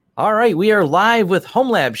All right, we are live with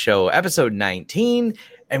Home Lab Show, episode 19,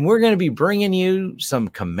 and we're going to be bringing you some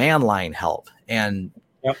command line help. And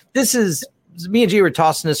This is, me and Jay were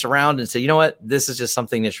tossing this around and said, you know what, this is just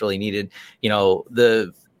something that's really needed. You know,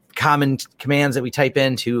 the common commands that we type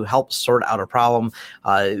in to help sort out a problem.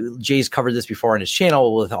 Jay's covered this before on his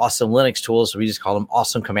channel with awesome Linux tools. So we just call them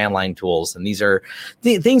awesome command line tools. And these are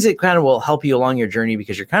the things that kind of will help you along your journey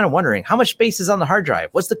because you're kind of wondering how much space is on the hard drive.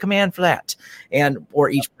 What's the command for that? Or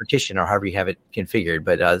each partition or however you have it configured.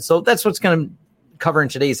 But so that's what's going to cover in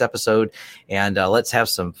today's episode. And let's have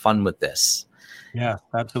some fun with this. Yeah,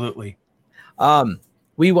 absolutely.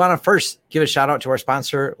 We want to first give a shout out to our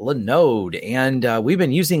sponsor, Linode. And we've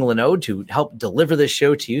been using Linode to help deliver this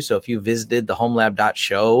show to you. So if you visited the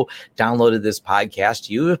homelab.show, downloaded this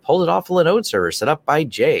podcast, you have pulled it off a Linode server set up by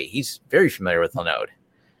Jay. He's very familiar with Linode.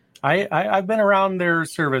 I've been around their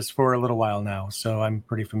service for a little while now, so I'm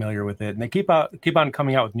pretty familiar with it. And they keep on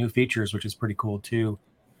coming out with new features, which is pretty cool too.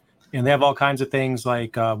 And they have all kinds of things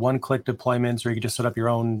like one-click deployments, or you can just set up your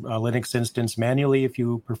own Linux instance manually if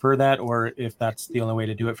you prefer that, or if that's the only way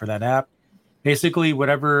to do it for that app. Basically,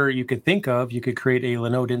 whatever you could think of, you could create a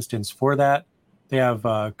Linode instance for that. They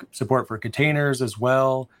have support for containers as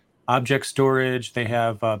well, object storage. They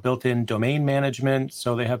have built-in domain management.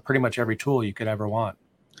 So they have pretty much every tool you could ever want.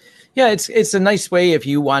 Yeah, it's a nice way if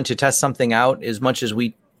you want to test something out as much as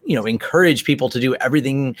we encourage people to do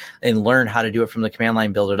everything and learn how to do it from the command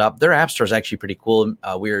line, build it up. Their app store is actually pretty cool.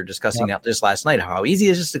 We were discussing that just last night, how easy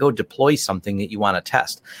it is just to go deploy something that you want to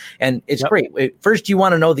test. And it's great. First, you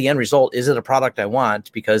want to know the end result. Is it a product I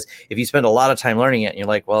want? Because if you spend a lot of time learning it and you're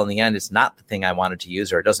like, well, in the end, it's not the thing I wanted to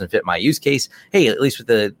use, or it doesn't fit my use case. Hey, at least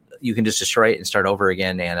with you can just destroy it and start over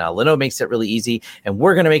again. And Linode makes it really easy. And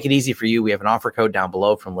we're going to make it easy for you. We have an offer code down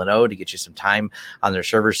below from Linode to get you some time on their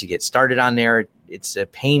servers to get started on there. It's a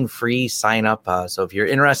pain-free sign up. So if you're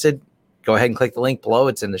interested, go ahead and click the link below.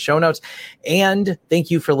 It's in the show notes. And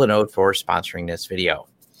thank you for Linode for sponsoring this video.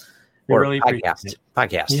 Or really podcast.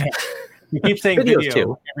 Yeah. You keep saying videos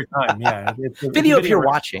too every time. Yeah. It's video if you're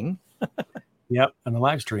watching. Yep. On the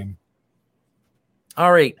live stream.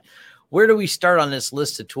 All right. Where do we start on this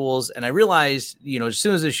list of tools? And I realized, as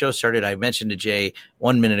soon as the show started, I mentioned to Jay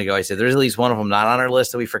 1 minute ago, I said, there's at least one of them not on our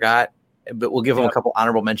list that we forgot, but we'll give them a couple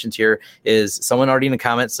honorable mentions here. Is someone already in the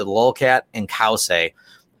comments said Lolcat and Cowsay.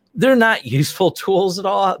 They're not useful tools at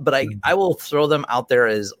all, but I will throw them out there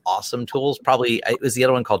as awesome tools. Probably it was the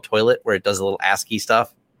other one called Toilet, where it does a little ASCII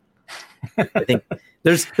stuff. I think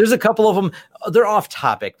there's a couple of them. They're off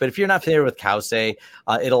topic, but if you're not familiar with Cowsay,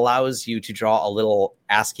 it allows you to draw a little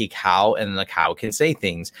ASCII cow, and the cow can say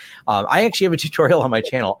things. I actually have a tutorial on my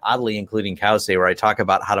channel, oddly including Cowsay, where I talk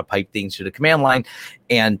about how to pipe things through the command line.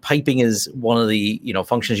 And piping is one of the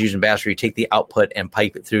functions used in Bash, where you take the output and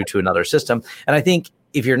pipe it through to another system. And I think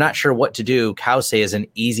if you're not sure what to do, Cowsay is an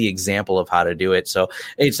easy example of how to do it. So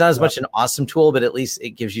it's not as much an awesome tool, but at least it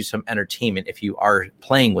gives you some entertainment if you are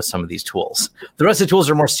playing with some of these tools. The rest of the tools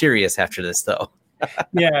are more serious after this, though.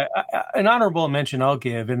 Yeah, an honorable mention I'll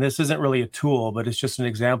give, and this isn't really a tool, but it's just an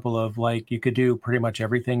example of you could do pretty much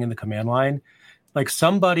everything in the command line. Like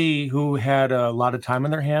somebody who had a lot of time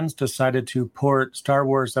on their hands decided to port Star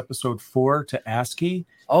Wars Episode 4 to ASCII.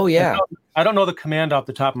 Oh, yeah. I don't know the command off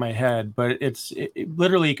the top of my head, but it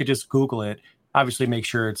literally, you could just Google it. Obviously, make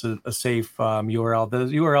sure it's a safe URL. The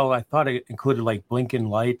URL, I thought it included Blinking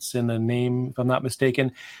Lights in the name, if I'm not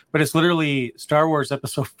mistaken. But it's literally Star Wars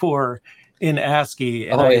Episode 4 in ASCII.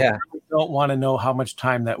 And I really don't want to know how much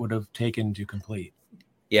time that would have taken to complete.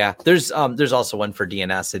 Yeah, there's also one for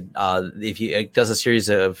DNS. It does a series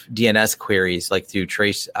of DNS queries through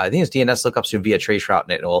trace. I think it's DNS lookups via traceroute,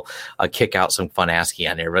 and it will kick out some fun ASCII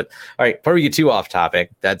on there. But all right, before we get too off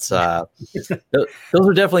topic, that's those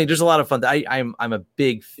are definitely, there's a lot of fun. I'm a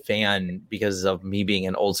big fan, because of me being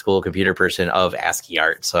an old school computer person, of ASCII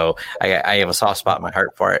art. So I have a soft spot in my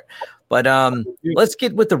heart for it. But let's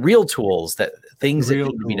get with the real tools, things that need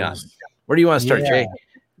to be done. Where do you want to start, Jay?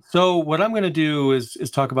 So what I'm going to do is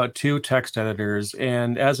talk about two text editors.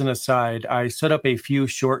 And as an aside, I set up a few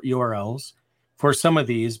short URLs for some of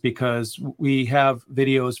these, because we have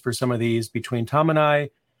videos for some of these between Tom and I,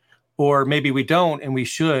 or maybe we don't, and we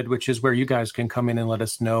should, which is where you guys can come in and let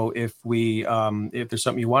us know if there's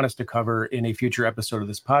something you want us to cover in a future episode of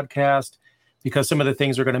this podcast, because some of the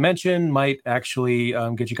things we're going to mention might actually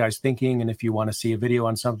get you guys thinking. And if you want to see a video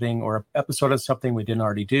on something or an episode of something we didn't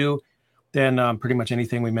already do, then pretty much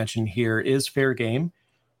anything we mention here is fair game.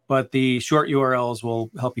 But the short URLs will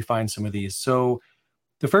help you find some of these. So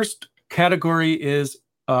the first category is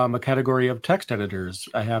a category of text editors.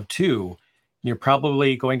 I have two. You're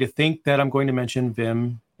probably going to think that I'm going to mention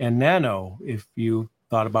Vim and Nano. If you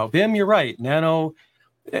thought about. Vim, you're right. Nano,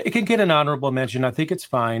 it can get an honorable mention. I think it's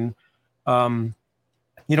fine.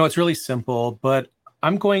 It's really simple, but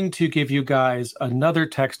I'm going to give you guys another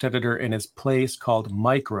text editor in its place called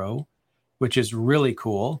Micro, which is really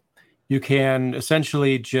cool. You can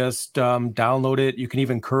essentially just download it. You can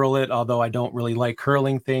even curl it, although I don't really like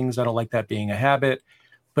curling things. I don't like that being a habit.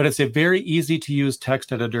 But it's a very easy to use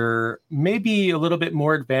text editor, maybe a little bit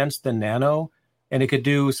more advanced than Nano, and it could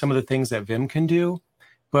do some of the things that Vim can do.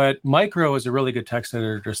 But Micro is a really good text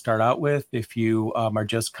editor to start out with if you are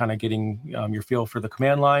just kind of getting your feel for the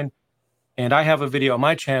command line. And I have a video on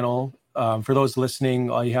my channel. For those listening,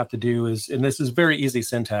 all you have to do is, and this is very easy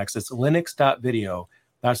syntax, it's linux.video.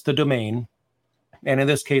 That's the domain. And in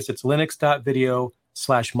this case, it's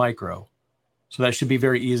linux.video/micro. So that should be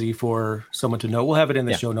very easy for someone to know. We'll have it in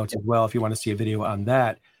the show notes as well if you want to see a video on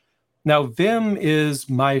that. Now, Vim is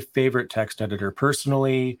my favorite text editor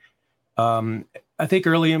personally. I think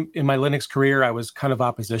early in my Linux career, I was kind of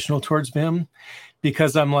oppositional towards Vim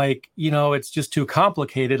because I'm like, it's just too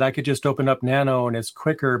complicated. I could just open up Nano and it's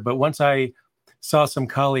quicker. But once I saw some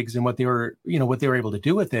colleagues and what they were able to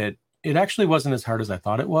do with it, it actually wasn't as hard as I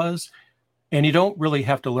thought it was. And you don't really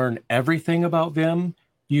have to learn everything about Vim.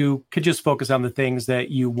 You could just focus on the things that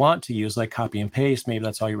you want to use, like copy and paste. Maybe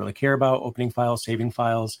that's all you really care about, opening files, saving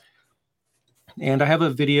files. And I have a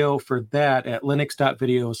video for that at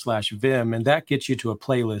linux.video/Vim, and that gets you to a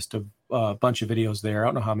playlist of a bunch of videos there. I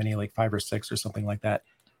don't know how many, like 5 or 6 or something like that.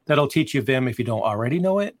 That'll teach you Vim if you don't already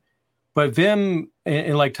know it. But Vim,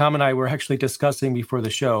 and like Tom and I were actually discussing before the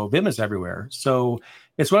show, Vim is everywhere. So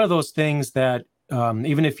it's one of those things that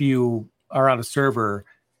even if you are on a server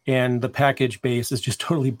and the package base is just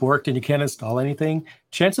totally borked and you can't install anything,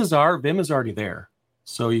 chances are Vim is already there.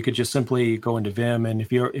 So you could just simply go into Vim, and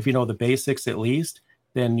if you know the basics at least,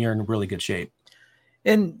 then you're in really good shape.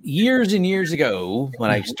 And years ago, when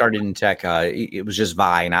I started in tech, it was just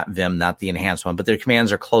Vi, not Vim, not the enhanced one, but their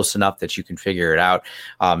commands are close enough that you can figure it out.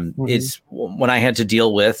 It's when I had to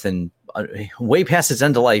deal with, and way past its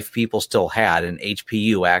end of life, people still had an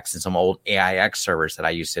HPUX and some old AIX servers that I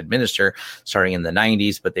used to administer starting in the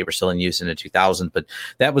 90s, but they were still in use in the 2000s. But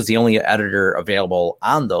that was the only editor available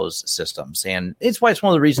on those systems. And it's why it's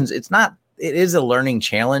one of the reasons it is a learning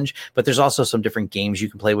challenge, but there's also some different games you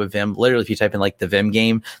can play with Vim. Literally, if you type in like the Vim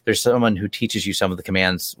game, there's someone who teaches you some of the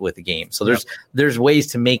commands with the game. So there's ways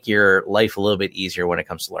to make your life a little bit easier when it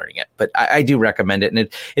comes to learning it. But I do recommend it. And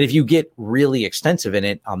if you get really extensive in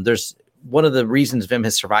it, there's one of the reasons Vim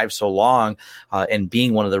has survived so long and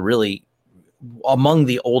being one of the really among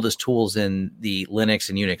the oldest tools in the Linux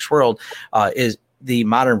and Unix world is the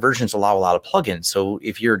modern versions allow a lot of plugins. So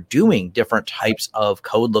if you're doing different types of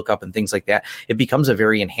code lookup and things like that, it becomes a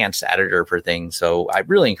very enhanced editor for things. So I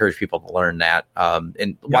really encourage people to learn that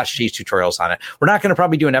and watch these tutorials on it. We're not going to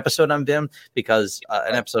probably do an episode on Vim because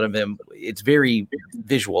an episode on Vim, it's very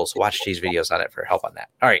visual. So watch these videos on it for help on that.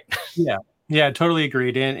 All right. Yeah, totally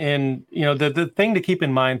agreed. And the thing to keep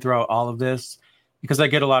in mind throughout all of this, because I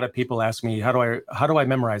get a lot of people ask me, how do I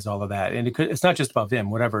memorize all of that? And it's not just about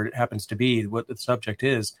Vim, whatever it happens to be, what the subject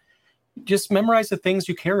is. Just memorize the things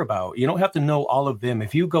you care about. You don't have to know all of Vim.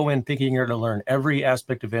 If you go in thinking you're going to learn every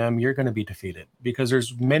aspect of Vim, you're going to be defeated because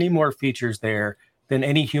there's many more features there than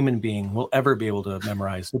any human being will ever be able to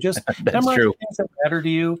memorize. So just memorize things that matter to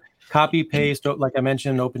you. Copy, paste, like I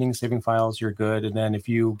mentioned, opening, saving files, you're good. And then if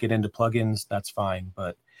you get into plugins, that's fine.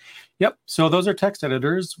 But so those are text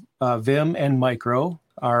editors. Vim and Micro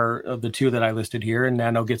are the two that I listed here, and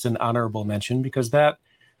Nano gets an honorable mention because that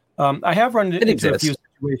I have run into a few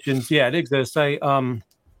situations. Yeah, it exists. I've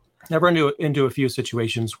run into a few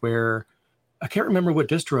situations where I can't remember what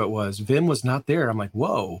distro it was. Vim was not there. I'm like,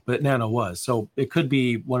 whoa, but Nano was. So it could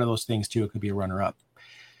be one of those things too. It could be a runner-up.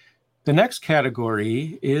 The next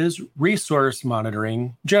category is resource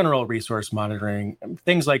monitoring, general resource monitoring,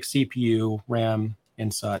 things like CPU, RAM,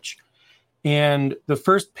 and such. And the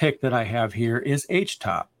first pick that I have here is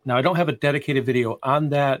HTOP. Now, I don't have a dedicated video on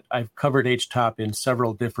that. I've covered HTOP in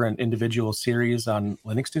several different individual series on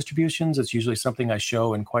Linux distributions. It's usually something I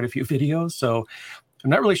show in quite a few videos. So I'm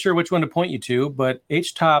not really sure which one to point you to, but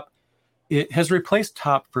HTOP, it has replaced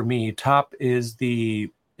top for me. Top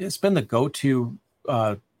it's been the go-to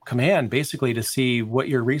command basically to see what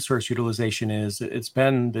your resource utilization is. It's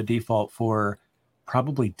been the default for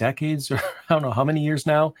probably decades, or I don't know how many years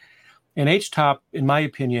now. And HTOP, in my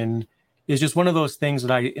opinion, is just one of those things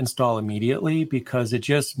that I install immediately because it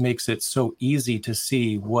just makes it so easy to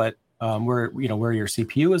see what where your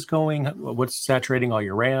CPU is going, what's saturating all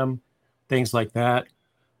your RAM, things like that.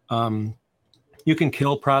 You can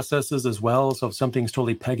kill processes as well. So if something's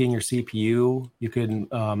totally pegging your CPU, you can,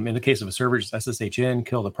 in the case of a server, just SSH in,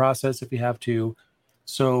 kill the process if you have to.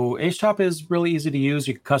 So HTOP is really easy to use.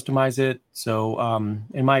 You can customize it. So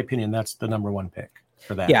in my opinion, that's the number one pick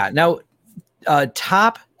for that. Yeah. Now,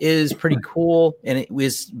 Top is pretty cool, and it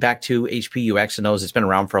was back to HP UX and those. It's been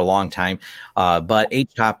around for a long time. But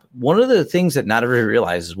HTOP, one of the things that not everybody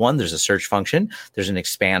realizes is, one, there's a search function, there's an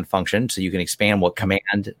expand function, so you can expand what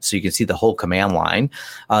command, so you can see the whole command line.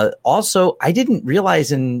 Also, I didn't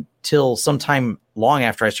realize until sometime long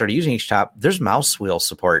after I started using HTOP, there's mouse wheel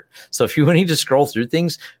support. So if you need to scroll through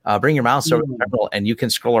things, bring your mouse over to the terminal, and you can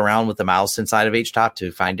scroll around with the mouse inside of HTOP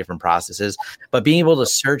to find different processes. But being able to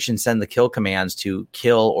search and send the kill commands to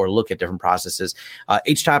kill or look at different processes,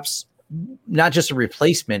 HTOP's not just a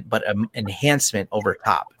replacement, but an enhancement over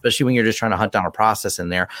Top, especially when you're just trying to hunt down a process in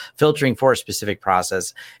there, filtering for a specific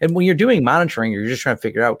process. And when you're doing monitoring, you're just trying to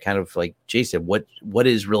figure out, kind of like Jay said, what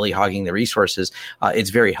is really hogging the resources. It's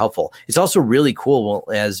very helpful. It's also really cool,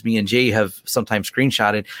 as me and Jay have sometimes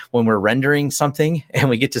screenshotted, when we're rendering something and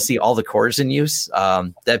we get to see all the cores in use.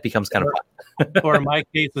 That becomes kind of fun. Or in my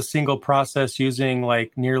case, a single process using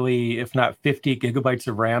like nearly, if not 50 gigabytes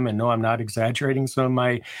of RAM. And no, I'm not exaggerating. Some of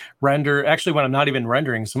my actually, when I'm not even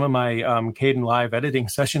rendering, some of my Kdenlive editing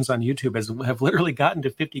sessions on YouTube have literally gotten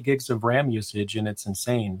to 50 gigs of RAM usage, and it's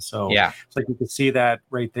insane. So yeah, it's like you can see that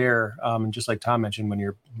right there. And just like Tom mentioned, when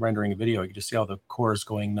you're rendering a video, you can just see all the cores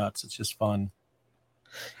going nuts. It's just fun.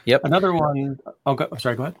 Yep. Another one. I'm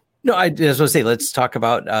sorry, go ahead. No, I just want to say, let's talk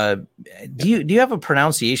about, do you have a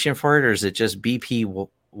pronunciation for it, or is it just BPY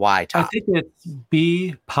Top? I think it's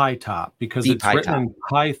BPyTop because it's written in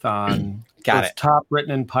Python. Got it. Top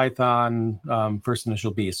written in Python, first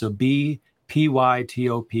initial B. So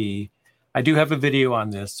BPyTop. I do have a video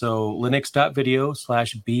on this. So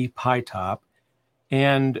linux.video/BPyTop.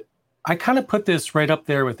 And I kind of put this right up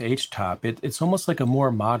there with HTOP. It's almost like a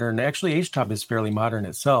more modern, actually HTOP is fairly modern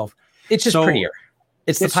itself. It's just prettier.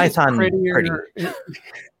 It's the Python prettier.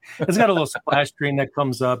 It's got a little splash screen that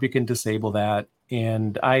comes up. You can disable that.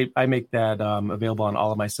 And I make that available on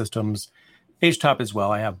all of my systems. HTOP as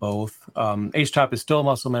well. I have both. HTOP is still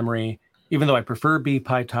muscle memory. Even though I prefer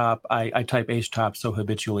BPyTop, I type HTOP so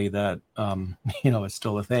habitually that, it's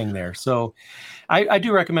still a thing there. So I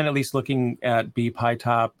do recommend at least looking at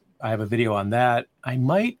BPyTop. I have a video on that. I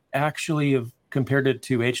might actually have compared it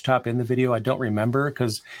to HTOP in the video. I don't remember,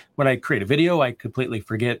 because when I create a video, I completely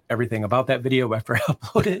forget everything about that video after I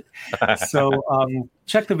upload it. So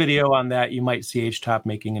check the video on that. You might see HTOP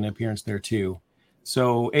making an appearance there too.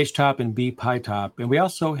 So HTOP and BPyTop. And we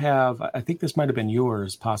also have, I think this might have been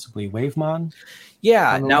yours, possibly, Wavemon.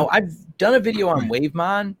 Yeah. Now, I've done a video on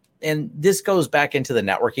Wavemon, and this goes back into the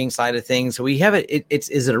networking side of things. So we have it.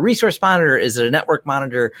 Is it a resource monitor? Is it a network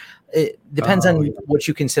monitor? It depends on what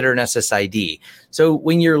you consider an SSID. So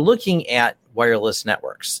when you're looking at wireless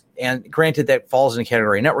networks, and granted that falls in the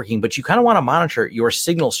category of networking, but you kind of want to monitor your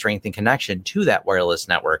signal strength and connection to that wireless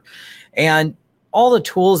network. And all the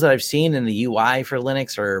tools that I've seen in the UI for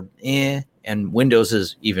Linux are and Windows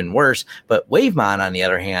is even worse. But Wavemon, on the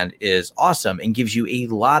other hand, is awesome and gives you a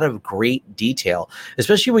lot of great detail,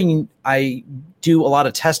 especially when I do a lot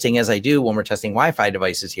of testing, as I do when we're testing Wi-Fi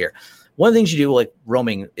devices here. One of the things you do, like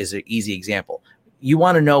roaming is an easy example. You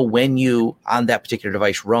want to know when you, on that particular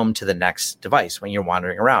device, roam to the next device when you're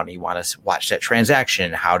wandering around. You want to watch that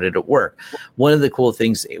transaction. How did it work? One of the cool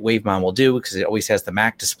things Wavemon will do, because it always has the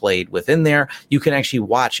MAC displayed within there, you can actually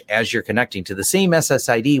watch as you're connecting to the same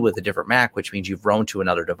SSID with a different MAC, which means you've roamed to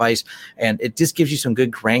another device. And it just gives you some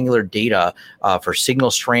good granular data for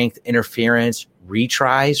signal strength, interference,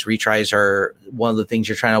 retries. Retries are one of the things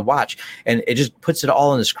you're trying to watch, and it just puts it all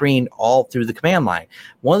on the screen, all through the command line.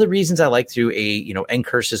 One of the reasons I like through a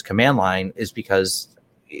ncurses command line is because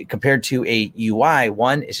compared to a UI,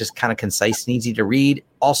 one, it's just kind of concise and easy to read.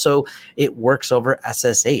 Also, it works over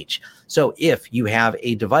SSH. So if you have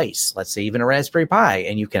a device, let's say even a Raspberry Pi,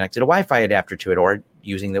 and you connected a Wi-Fi adapter to it, or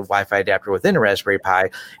using the Wi-Fi adapter within a Raspberry Pi,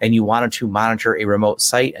 and you wanted to monitor a remote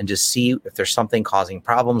site and just see if there's something causing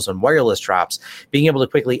problems when wireless drops, being able to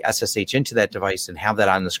quickly SSH into that device and have that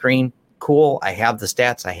on the screen, cool. I have the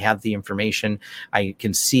stats. I have the information. I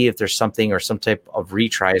can see if there's something or some type of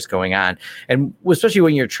retries going on. And especially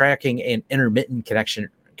when you're tracking an intermittent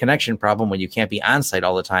connection problem, when you can't be on site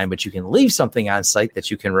all the time, but you can leave something on site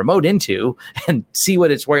that you can remote into and see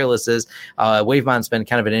what its wireless is. Wavemon's been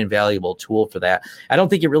kind of an invaluable tool for that. I don't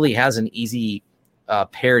think it really has an easy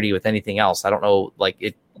parity with anything else. I don't know,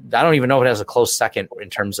 like I don't even know if it has a close second in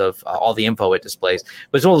terms of all the info it displays.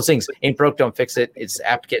 But it's one of those things. Ain't broke, don't fix it. It's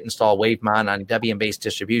apt-get install Wavemon on Debian-based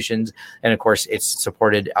distributions, and of course, it's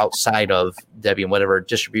supported outside of Debian. Whatever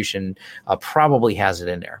distribution probably has it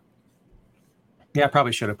in there. Yeah, I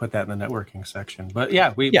probably should have put that in the networking section. But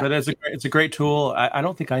yeah, but it's a great tool. I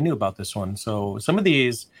don't think I knew about this one. So some of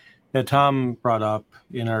these that Tom brought up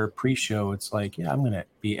in our pre-show, it's like, yeah, I'm going to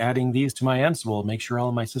be adding these to my Ansible, make sure all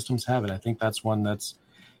of my systems have it. I think that's one that's,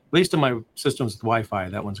 at least in my systems with Wi-Fi,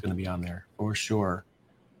 that one's going to be on there for sure.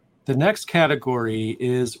 The next category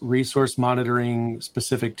is resource monitoring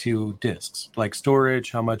specific to disks, like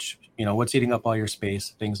storage, how much, what's eating up all your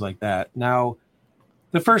space, things like that. Now,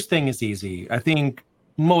 the first thing is easy. I think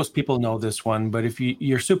most people know this one, but if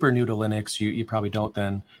you're super new to Linux, you probably don't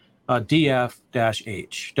then.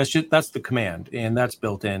 df-h. That's the command, and that's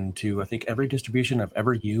built into, I think, every distribution I've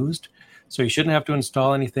ever used. So you shouldn't have to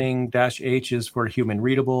install anything. -h is for human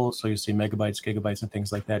readable, so you see megabytes, gigabytes, and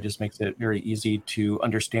things like that. Just makes it very easy to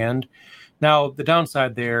understand. Now, the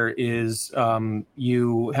downside there is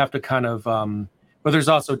you have to kind of, but there's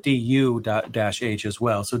also du-h as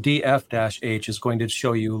well. So df-h is going to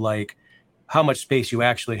show you like how much space you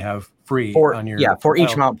actually have free on your for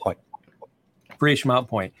each mount point. For each mount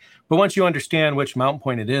point. But once you understand which mount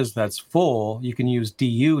point it is that's full, you can use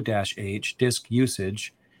du-h, disk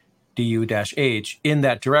usage, du-h in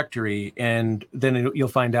that directory, and then you'll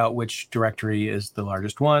find out which directory is the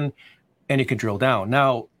largest one, and you can drill down.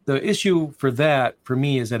 Now, the issue for that, for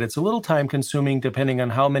me, is that it's a little time consuming depending on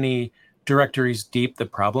how many directories deep the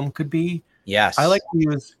problem could be. Yes. I like to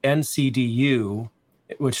use ncdu,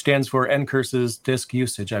 which stands for ncurses disk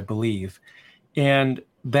usage, I believe. And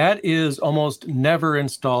that is almost never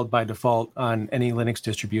installed by default on any Linux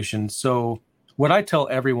distribution. So what I tell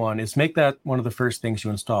everyone is make that one of the first things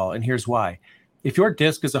you install. And here's why. If your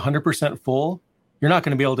disk is 100% full, you're not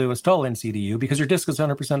going to be able to install ncdu because your disk is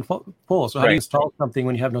 100% full. So how do you install something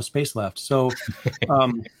when you have no space left? So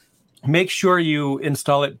make sure you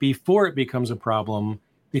install it before it becomes a problem,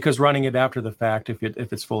 because running it after the fact, if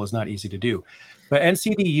it's full, is not easy to do. But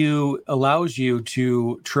ncdu allows you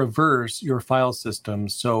to traverse your file system.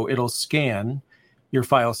 So it'll scan your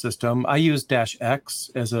file system. I use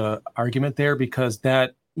 -x as a argument there because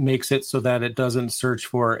that makes it so that it doesn't search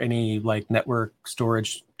for any like network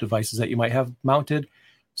storage devices that you might have mounted.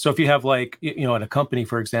 So if you have like, at a company,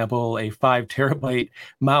 for example, a 5 terabyte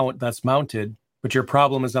mount that's mounted, but your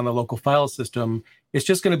problem is on the local file system, it's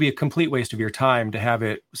just going to be a complete waste of your time to have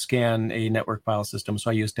it scan a network file system. So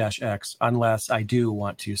I use -x unless I do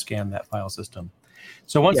want to scan that file system.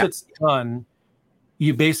 So once it's done,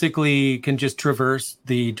 you basically can just traverse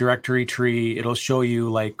the directory tree. It'll show you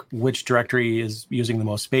like which directory is using the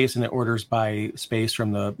most space, and it orders by space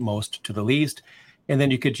from the most to the least. And then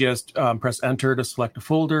you could just press enter to select a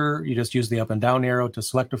folder. You just use the up and down arrow to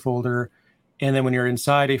select a folder. And then when you're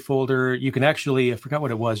inside a folder, you can actually, I forgot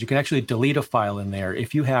what it was, you can actually delete a file in there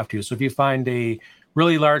if you have to. So if you find a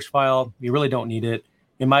really large file, you really don't need it.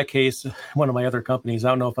 In my case, one of my other companies, I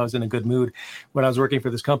don't know if I was in a good mood when I was working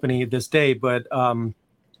for this company this day, but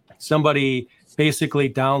somebody basically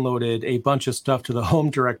downloaded a bunch of stuff to the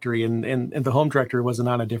home directory, and the home directory wasn't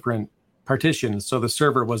on a different partition, so the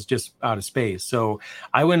server was just out of space. So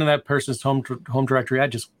I went in that person's home directory. I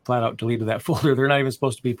just flat out deleted that folder. They're not even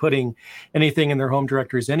supposed to be putting anything in their home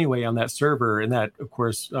directories anyway on that server, and that, of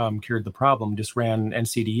course, cured the problem. Just ran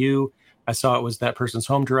ncdu. I saw it was that person's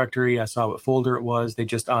home directory. I saw what folder it was. They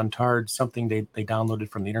just untarred something they downloaded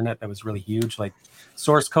from the internet that was really huge, like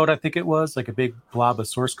source code, I think it was, like a big blob of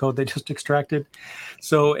source code they just extracted.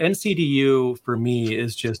 So ncdu, for me,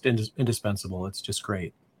 is just indispensable. It's just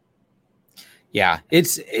great. Yeah,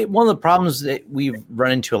 one of the problems that we've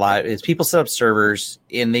run into a lot is people set up servers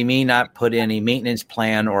and they may not put in a maintenance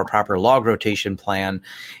plan or a proper log rotation plan,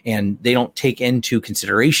 and they don't take into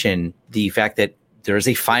consideration the fact that there's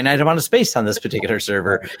a finite amount of space on this particular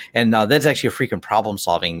server. And that's actually a freaking problem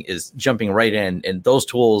solving, is jumping right in. And those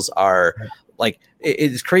tools are like,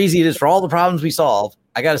 it's crazy. It is for all the problems we solve.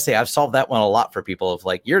 I got to say, I've solved that one a lot for people of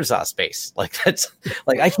like, you're just out of space. Like that's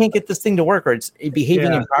like, I can't get this thing to work, or it's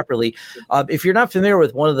behaving improperly. If you're not familiar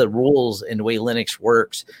with one of the rules in the way Linux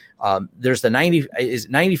works, there's the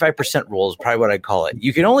 95% rule is probably what I'd call it.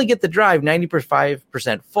 You can only get the drive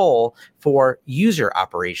 95% full for user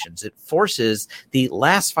operations. It forces the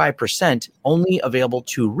last 5% only available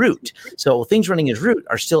to root. So things running as root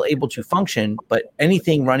are still able to function, but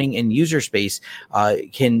anything running in user space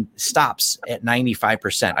stops at 95%.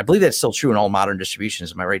 I believe that's still true in all modern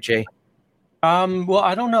distributions. Am I right, Jay? Well,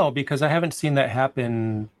 I don't know, because I haven't seen that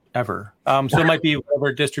happen ever. So it might be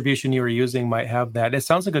whatever distribution you were using might have that. It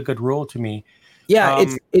sounds like a good rule to me. Yeah,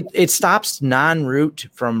 it stops non-root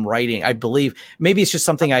from writing. I believe maybe it's just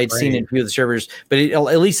something I had seen in a few of the servers, but it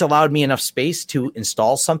at least allowed me enough space to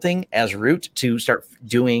install something as root to start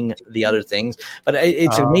doing the other things. But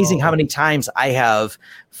it's amazing how many times I have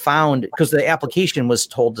found, because the application was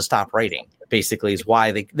told to stop writing. Basically, is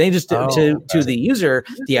why they just to the user,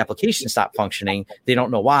 the application stopped functioning. They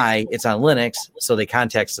don't know why. It's on Linux, so they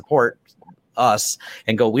contact support us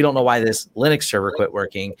and go, we don't know why this Linux server quit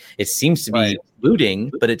working. It seems to be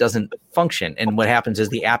booting, but it doesn't function. And what happens is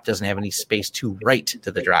the app doesn't have any space to write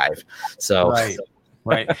to the drive. So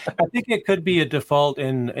right. I think it could be a default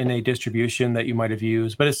in a distribution that you might have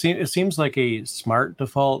used, but it seems like a smart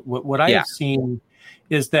default. What I have seen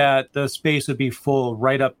is that the space would be full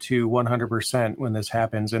right up to 100% when this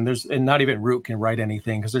happens. And not even root can write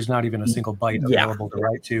anything because there's not even a single byte available to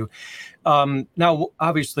write to. Now,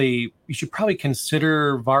 obviously, you should probably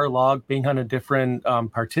consider var log being on a different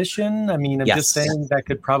partition. I mean, I'm just saying that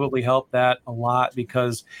could probably help that a lot,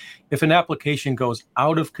 because if an application goes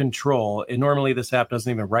out of control, and normally this app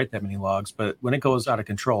doesn't even write that many logs, but when it goes out of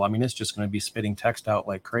control, I mean, it's just going to be spitting text out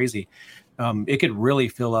like crazy. It could really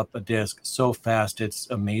fill up a disk so fast. It's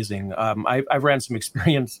amazing. I've ran some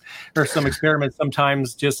experiments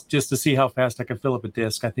sometimes just to see how fast I could fill up a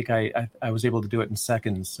disk. I think I was able to do it in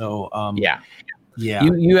seconds. So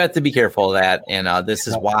you have to be careful of that. And this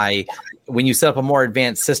is why when you set up a more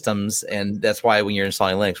advanced systems, and that's why when you're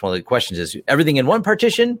installing Linux, one of the questions is everything in one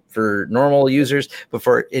partition for normal users, but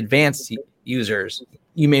for advanced users,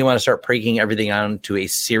 you may want to start breaking everything on to a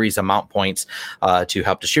series of mount points to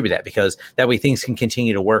help distribute that, because that way things can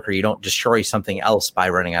continue to work, or you don't destroy something else by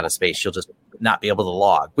running out of space. You'll just not be able to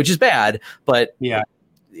log, which is bad, but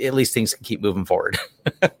at least things can keep moving forward.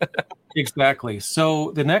 Exactly.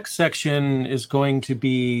 So the next section is going to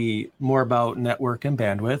be more about network and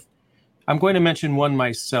bandwidth. I'm going to mention one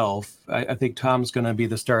myself. I think Tom's going to be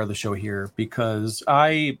the star of the show here, because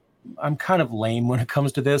I'm kind of lame when it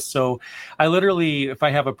comes to this. So I literally, if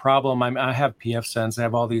I have a problem, I have pfSense, I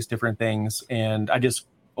have all these different things, and I just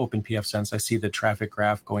open pfSense. I see the traffic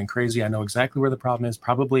graph going crazy. I know exactly where the problem is.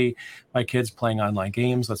 Probably my kids playing online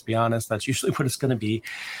games. Let's be honest. That's usually what it's going to be.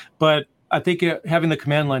 But I think having the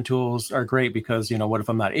command line tools are great, because, what if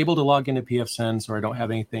I'm not able to log into pfSense, or I don't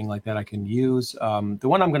have anything like that I can use? The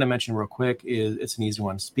one I'm going to mention real quick it's an easy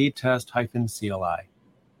one, speedtest-CLI.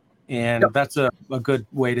 And that's a good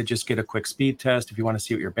way to just get a quick speed test if you want to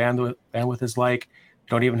see what your bandwidth is like.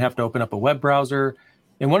 Don't even have to open up a web browser.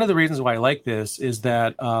 And one of the reasons why I like this is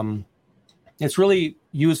that it's really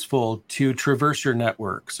useful to traverse your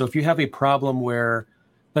network. So if you have a problem where,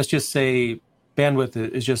 let's just say, bandwidth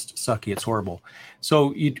is just sucky, it's horrible.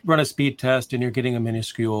 So you run a speed test and you're getting a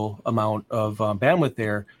minuscule amount of bandwidth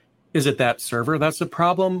there. Is it that server that's the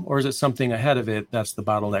problem, or is it something ahead of it that's the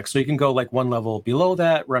bottleneck? So you can go like one level below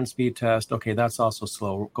that, run speed test. Okay, that's also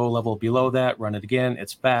slow. Go level below that, run it again.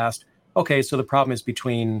 It's fast. Okay, so the problem is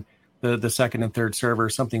between the second and third server.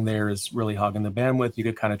 Something there is really hogging the bandwidth. You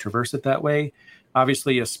could kind of traverse it that way.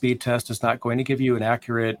 Obviously, a speed test is not going to give you an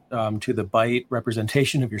accurate to the byte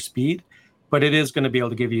representation of your speed, but it is going to be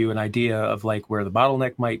able to give you an idea of like where the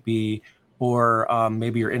bottleneck might be, or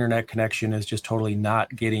maybe your internet connection is just totally not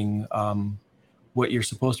getting what you're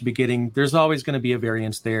supposed to be getting. There's always going to be a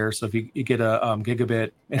variance there. So if you get a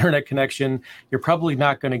gigabit internet connection, you're probably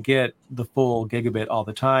not going to get the full gigabit all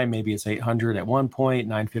the time. Maybe it's 800 at one point,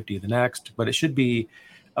 950 the next, but it should be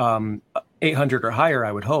 800 or higher,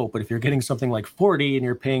 I would hope. But if you're getting something like 40 and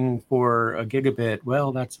you're paying for a gigabit,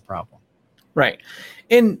 well, that's a problem. Right.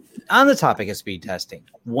 And on the topic of speed testing,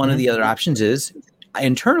 one of the other options is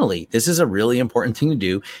internally. This is a really important thing to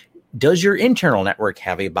do. Does your internal network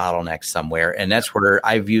have a bottleneck somewhere? And that's where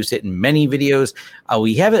I've used it in many videos.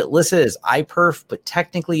 We have it listed as iPerf, but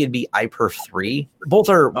technically it'd be iPerf 3. Both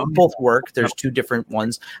work. There's two different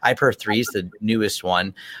ones. iPerf 3 is the newest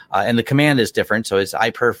one, and the command is different. So it's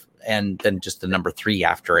iPerf and then just the number 3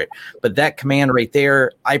 after it. But that command right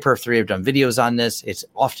there, iPerf 3, I've done videos on this. It's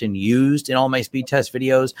often used in all my speed test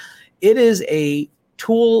videos. It is a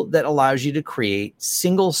tool that allows you to create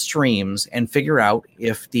single streams and figure out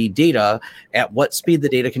if the data, at what speed the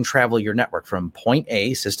data can travel your network from point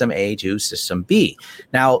A, system A, to system B.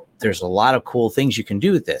 Now, there's a lot of cool things you can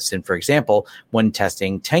do with this. And for example, when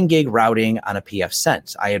testing 10 gig routing on a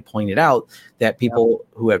pfSense, I had pointed out that people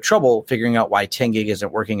who have trouble figuring out why 10 gig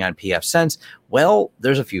isn't working on pfSense Well,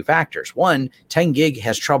 there's a few factors. One, 10 gig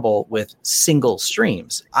has trouble with single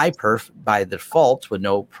streams. iPerf, by default, with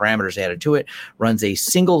no parameters added to it, runs a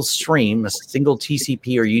single stream, a single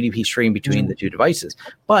TCP or UDP stream between the two devices.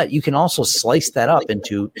 But you can also slice that up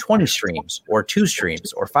into 20 streams or 2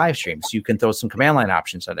 streams or 5 streams. You can throw some command line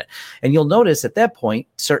options on it. And you'll notice at that point,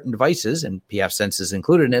 certain devices, and pfSense is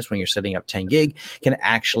included in this when you're setting up 10 gig, can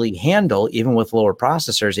actually handle, even with lower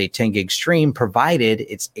processors, a 10 gig stream, provided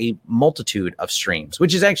it's a multitude of streams,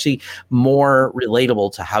 which is actually more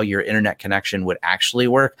relatable to how your internet connection would actually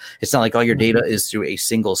work. It's not like all your data is through a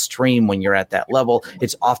single stream when you're at that level.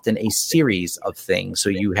 It's often a series of things. So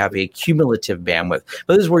you have a cumulative bandwidth.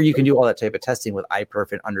 But this is where you can do all that type of testing with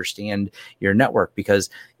iPerf and understand your network,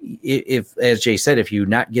 because if, as Jay said, if you're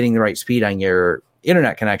not getting the right speed on your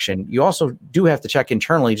internet connection, you also do have to check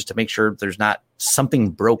internally just to make sure there's not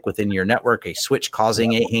something broke within your network, a switch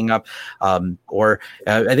causing a hang up.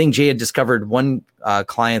 I think Jay had discovered one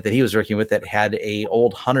client that he was working with that had a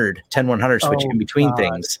old 100 switch in between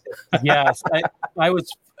things. Yes.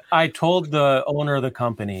 I told the owner of the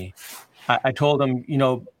company, I told him,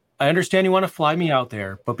 I understand you want to fly me out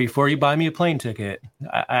there, but before you buy me a plane ticket,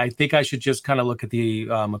 I think I should just kind of look at the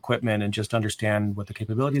equipment and just understand what the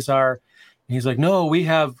capabilities are. And he's like, no, we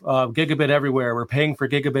have gigabit everywhere. We're paying for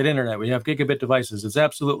gigabit internet. We have gigabit devices. It's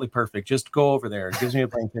absolutely perfect. Just go over there. It gives me a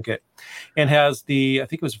plane ticket, and has I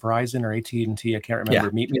think it was Verizon or AT&T, I can't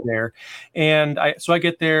remember, meet me there. And so I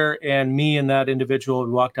get there, and me and that individual,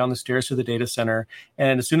 we walk down the stairs to the data center.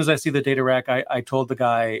 And as soon as I see the data rack, I told the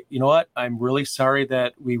guy, you know what? I'm really sorry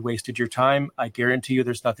that we wasted your time. I guarantee you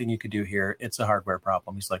there's nothing you could do here. It's a hardware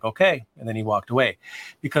problem. He's like, okay. And then he walked away.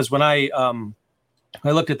 Because when I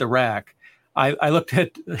looked at the rack, I looked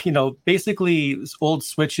at, basically old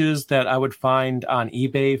switches that I would find on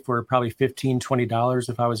eBay for probably $15, $20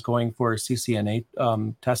 if I was going for CCNA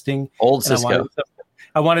testing. Old Cisco.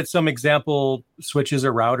 I wanted some example switches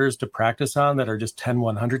or routers to practice on that are just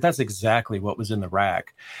 10-100. That's exactly what was in the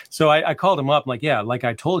rack. So I called him up. I'm like, yeah, like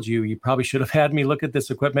I told you, you probably should have had me look at this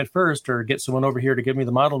equipment first, or get someone over here to give me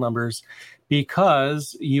the model numbers,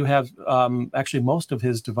 because you have actually most of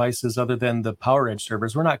his devices, other than the PowerEdge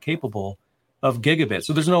servers, were not capable of gigabit.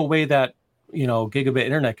 So there's no way that, gigabit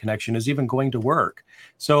internet connection is even going to work.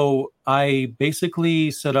 So I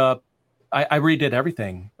basically set up, I redid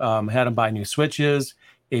everything. Had them buy new switches,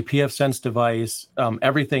 a pfSense device.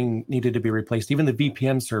 Everything needed to be replaced. Even the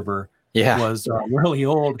VPN server was really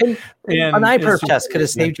old. And an iPerf test could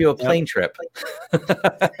have saved you a plane trip.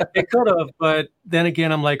 It could have, but then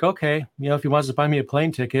again, I'm like, okay, if he wants to buy me a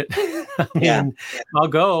plane ticket, I'll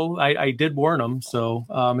go. I did warn him. So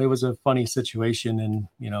it was a funny situation. And,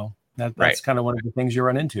 that's kind of one of the things you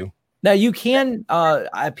run into. Now you can,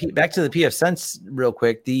 back to the pfSense real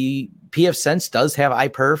quick. The pfSense does have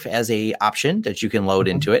iPerf as a option that you can load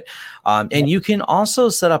into it. And you can also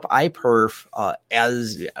set up iPerf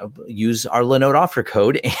use our Linode offer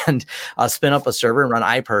code and spin up a server and run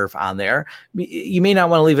iPerf on there. You may not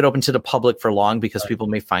want to leave it open to the public for long, because people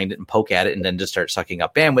may find it and poke at it and then just start sucking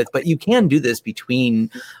up bandwidth. But you can do this between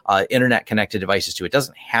internet connected devices too. It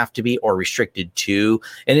doesn't have to be, or restricted to,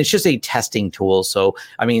 and it's just a testing tool. So,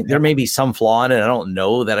 there may be some flaw in it. I don't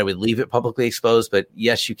know that I would leave it publicly exposed, but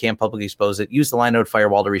yes, you can publicly expose it. Use the Linode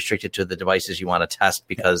firewall to restrict it to the devices you want to test,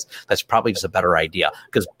 because that's probably just a better idea.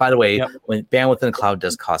 Because, by the way, when bandwidth in the cloud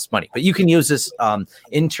does cost money, but you can use this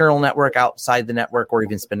internal network outside the network, or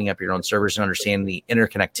even spinning up your own servers and understand the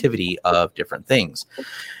interconnectivity of different things.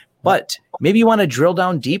 But maybe you want to drill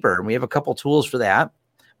down deeper, and we have a couple tools for that.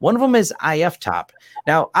 One of them is IFTop.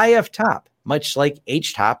 Now, IFTop, much like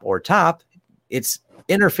HTOP or TOP, it's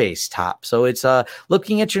interface top. So it's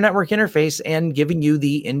looking at your network interface and giving you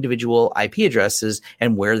the individual IP addresses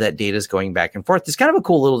and where that data is going back and forth. It's kind of a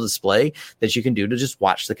cool little display that you can do to just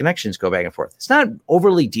watch the connections go back and forth. It's not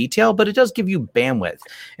overly detailed, but it does give you bandwidth.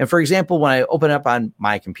 And for example, when I open up on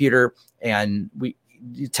my computer and we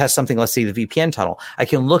test something, let's say the VPN tunnel, I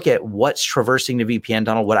can look at what's traversing the VPN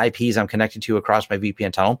tunnel, what IPs I'm connected to across my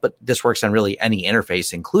VPN tunnel, but this works on really any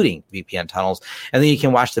interface, including VPN tunnels. And then you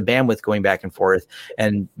can watch the bandwidth going back and forth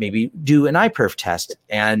and maybe do an iPerf test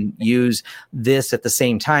and use this at the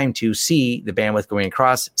same time to see the bandwidth going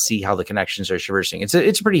across, see how the connections are traversing. It's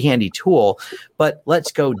a pretty handy tool, but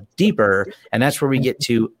let's go deeper. And that's where we get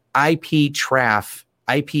to IPTRAF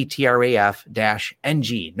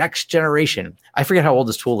IPTRAF-NG, next generation. I forget how old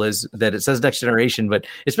this tool is that it says next generation, but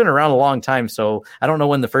it's been around a long time. So I don't know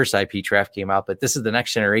when the first IPTRAF came out, but this is the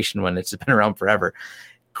next generation one. It's been around forever.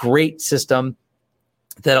 Great system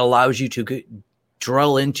that allows you to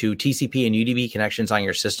drill into TCP and UDP connections on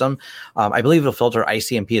your system. I believe it'll filter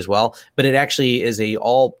ICMP as well, but it actually is a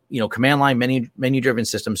all, command line menu driven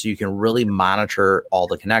system. So you can really monitor all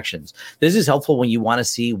the connections. This is helpful when you want to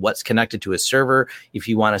see what's connected to a server. If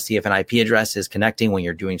you want to see if an IP address is connecting when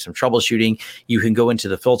you're doing some troubleshooting, you can go into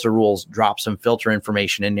the filter rules, drop some filter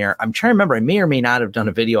information in there. I'm trying to remember, I may or may not have done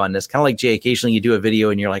a video on this, kind of like Jay, occasionally you do a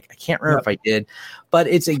video and you're like, I can't remember if I did, but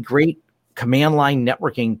it's a great command line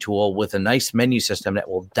networking tool with a nice menu system that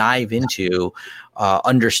will dive into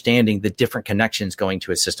understanding the different connections going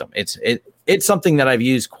to a system. It's something that I've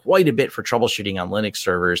used quite a bit for troubleshooting on Linux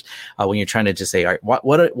servers when you're trying to just say, all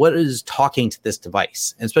right, what is talking to this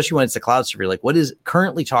device? And especially when it's a cloud server, like what is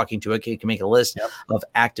currently talking to it? You can make a list of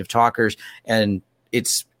active talkers, and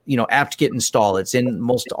it's apt-get install. It's in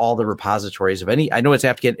most all the repositories of any. I know it's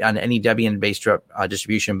apt-get on any Debian-based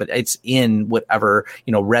distribution, but it's in whatever,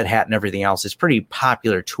 Red Hat and everything else. It's a pretty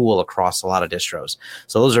popular tool across a lot of distros.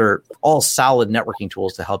 So those are all solid networking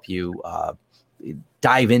tools to help you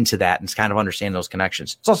dive into that and kind of understand those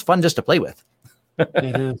connections. It's also fun just to play with.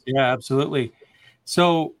 It is. Yeah, absolutely.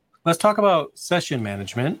 So let's talk about session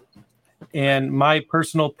management. And my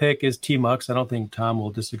personal pick is tmux. I don't think Tom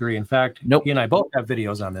will disagree. In fact, he and I both have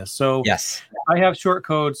videos on this. So yes, I have short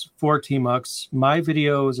codes for tmux. My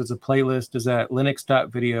videos as a playlist is at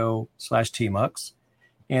linux.video/tmux.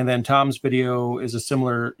 And then Tom's video is a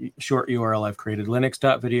similar short URL I've created,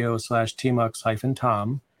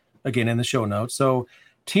 linux.video/tmux-tom, again in the show notes. So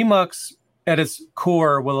tmux at its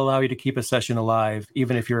core will allow you to keep a session alive,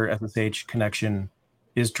 even if your SSH connection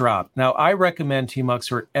is dropped. Now, I recommend tmux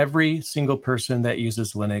for every single person that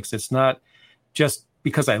uses Linux. It's not just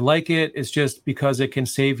because I like it. It's just because it can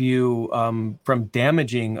save you from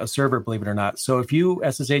damaging a server, believe it or not. So if you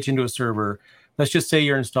SSH into a server, let's just say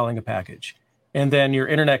you're installing a package, and then your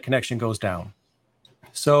internet connection goes down.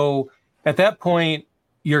 So at that point,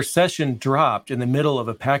 your session dropped in the middle of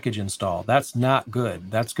a package install. That's not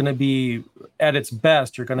good. That's going to be, at its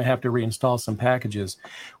best, you're going to have to reinstall some packages.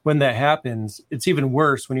 When that happens, it's even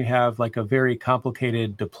worse when you have like a very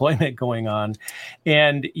complicated deployment going on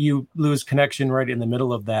and you lose connection right in the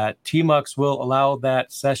middle of that. tmux will allow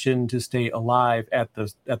that session to stay alive at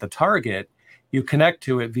the target. You connect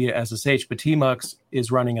to it via SSH, but tmux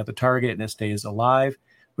is running at the target and it stays alive,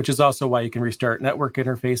 which is also why you can restart network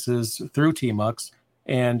interfaces through tmux.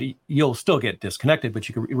 And you'll still get disconnected, but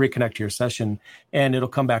you can reconnect to your session and it'll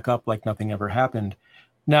come back up like nothing ever happened.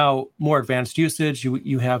 Now, more advanced usage,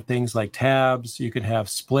 you have things like tabs, you can have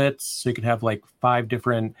splits, so you can have like 5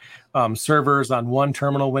 different servers on one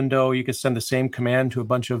terminal window. You can send the same command to a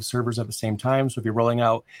bunch of servers at the same time. So if you're rolling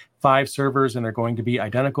out 5 servers and they're going to be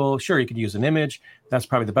identical, sure, you could use an image. That's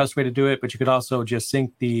probably the best way to do it, but you could also just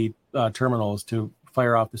sync the terminals to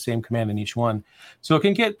fire off the same command in each one. So it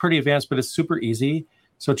can get pretty advanced, but it's super easy.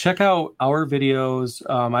 So check out our videos.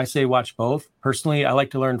 I say watch both. Personally, I like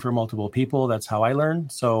to learn from multiple people. That's how I learn.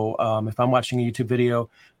 So if I'm watching a YouTube video,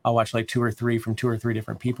 I'll watch like 2 or 3 from 2 or 3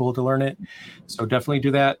 different people to learn it. So definitely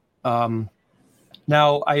do that.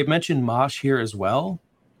 Now, I mentioned Mosh here as well.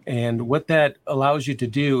 And what that allows you to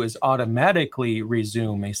do is automatically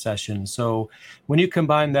resume a session. So when you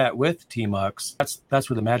combine that with tmux, that's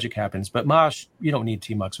where the magic happens. But Mosh, you don't need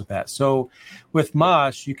tmux with that. So with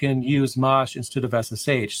Mosh, you can use Mosh instead of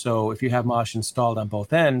SSH. So if you have Mosh installed on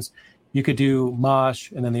both ends, you could do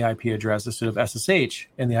Mosh and then the IP address instead of SSH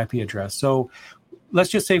and the IP address. So let's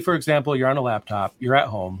just say, for example, you're on a laptop, you're at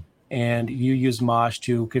home, and you use Mosh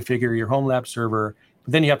to configure your home lab server.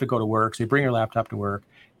 But then you have to go to work. So you bring your laptop to work.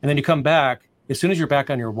 And then you come back, as soon as you're back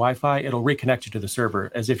on your Wi-Fi, it'll reconnect you to the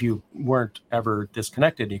server as if you weren't ever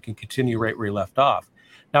disconnected. You can continue right where you left off.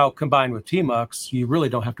 Now, combined with tmux, you really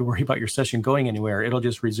don't have to worry about your session going anywhere. It'll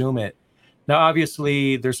just resume it. Now,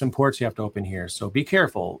 obviously, there's some ports you have to open here. So be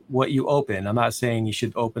careful what you open. I'm not saying you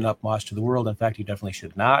should open up Mosh to the world. In fact, you definitely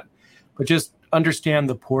should not. But just understand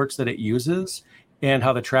the ports that it uses and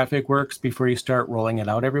how the traffic works before you start rolling it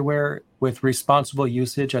out everywhere. With responsible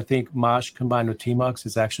usage, I think Mosh combined with tmux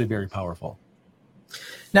is actually very powerful.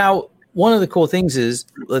 Now, one of the cool things is,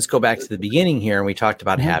 let's go back to the beginning here, and we talked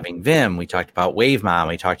about having Vim, we talked about Wavemon,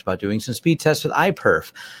 we talked about doing some speed tests with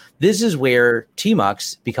iPerf. This is where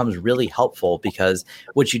tmux becomes really helpful, because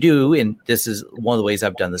what you do, and this is one of the ways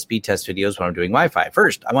I've done the speed test videos when I'm doing Wi-Fi.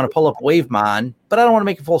 First, I want to pull up Wavemon, but I don't want to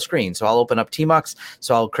make it full screen. So I'll open up tmux.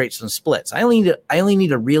 So I'll create some splits. I only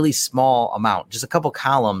need a really small amount, just a couple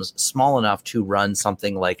columns, small enough to run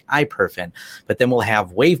something like iPerf in. But then we'll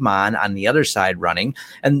have Wavemon on the other side running.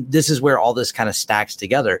 And this is where all this kind of stacks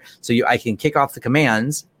together. So I can kick off the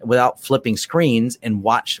commands without flipping screens and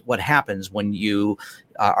watch what happens when you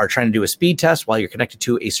are trying to do a speed test while you're connected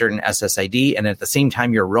to a certain SSID, and at the same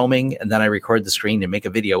time you're roaming, and then I record the screen and make a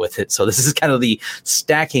video with it. So this is kind of the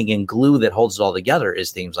stacking and glue that holds it all together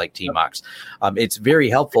is things like TMUX. It's very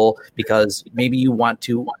helpful because maybe you want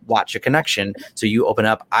to watch a connection, so you open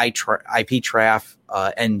up IPTraf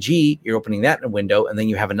NG, you're opening that in a window, and then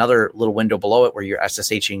you have another little window below it where you're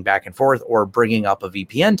SSHing back and forth or bringing up a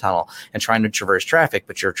VPN tunnel and trying to traverse traffic,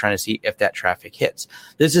 but you're trying to see if that traffic hits.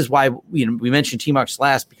 This is why we mentioned TMUX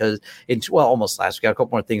last, because it's almost last. We got a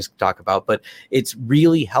couple more things to talk about, but it's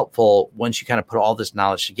really helpful once you kind of put all this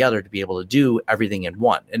knowledge together to be able to do everything in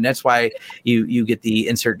one. And that's why you get the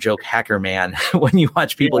insert joke hacker man when you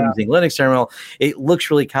watch people using Linux terminal. It looks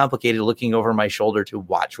really complicated looking over my shoulder to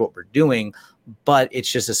watch what we're doing, but it's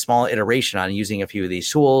just a small iteration on using a few of these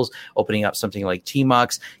tools, opening up something like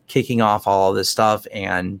TMUX, kicking off all of this stuff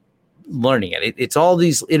and learning it. It's all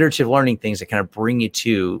these iterative learning things that kind of bring you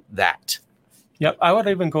to that. Yep. I would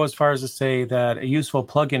even go as far as to say that a useful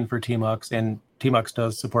plugin for TMUX, and TMUX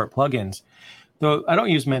does support plugins, though I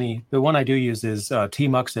don't use many. The one I do use is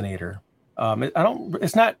TMUXinator.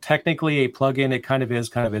 It's not technically a plugin. It kind of is,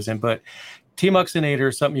 kind of isn't, but TMUXinator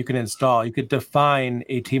is something you can install. You could define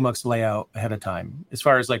a TMUX layout ahead of time as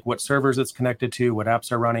far as like what servers it's connected to, what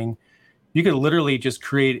apps are running. You could literally just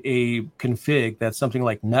create a config that's something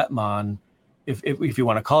like netmon. If you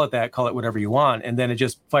want to call it that, call it whatever you want. And then it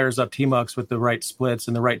just fires up TMUX with the right splits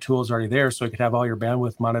and the right tools already there. So you could have all your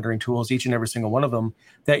bandwidth monitoring tools, each and every single one of them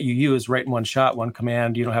that you use right in one shot, one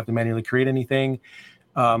command. You don't have to manually create anything.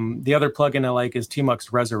 The other plugin I like is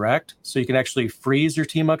TMUX Resurrect. So you can actually freeze your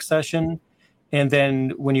TMUX session. And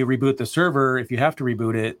then when you reboot the server, if you have to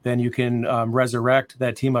reboot it, then you can resurrect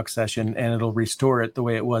that TMUX session and it'll restore it the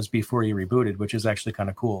way it was before you rebooted, which is actually kind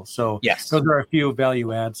of cool. So yes, those are a few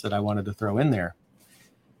value adds that I wanted to throw in there.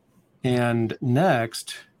 And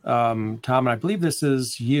next, Tom, and I believe this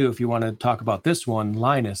is you, if you want to talk about this one,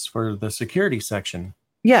 Linus, for the security section.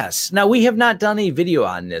 Yes. Now, we have not done a video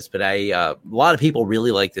on this, but a lot of people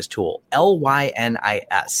really like this tool,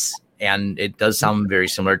 LYNIS. And it does sound very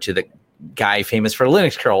similar to the guy famous for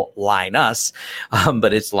Linux curl, Linus,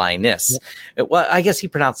 but it's Linus. Yep. Well, I guess he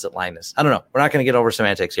pronounced it Linus. I don't know. We're not going to get over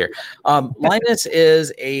semantics here. Linus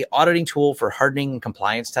is a auditing tool for hardening and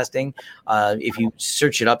compliance testing. If you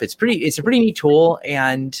search it up, it's a pretty neat tool,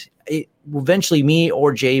 and eventually me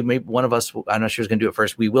or Jay, maybe one of us, I'm not sure who's going to do it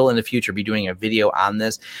first. We will in the future be doing a video on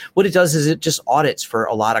this. What it does is it just audits for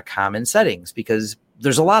a lot of common settings, because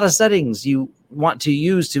there's a lot of settings you want to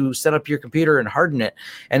use to set up your computer and harden it.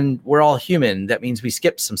 And we're all human. That means we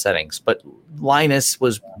skip some settings. But Linus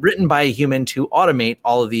was written by a human to automate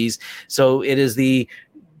all of these. So it is the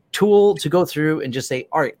tool to go through and just say,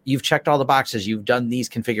 all right, you've checked all the boxes. You've done these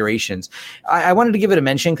configurations. I wanted to give it a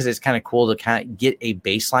mention because it's kind of cool to kind of get a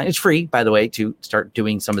baseline. It's free, by the way, to start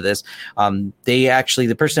doing some of this.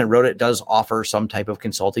 The person that wrote it does offer some type of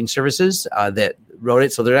consulting services that wrote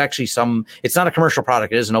it. So there's actually it's not a commercial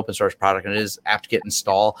product. It is an open source product, and it is apt-get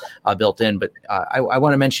install built in. But I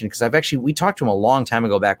want to mention, because we talked to him a long time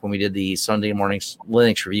ago back when we did the Sunday morning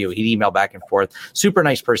Linux review. He'd email back and forth. Super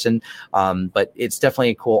nice person. But it's definitely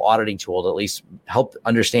a cool auditing tool to at least help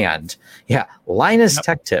understand. Yeah. Linus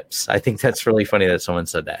Tech Tips. I think that's really funny that someone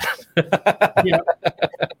said that.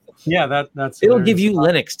 Yeah, that's it'll give you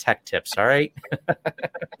Linux tech tips. All right.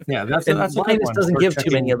 Yeah, that's Linus doesn't give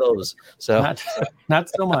too many of those. So not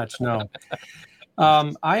so much. No.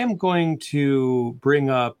 I am going to bring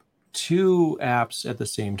up two apps at the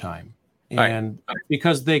same time, and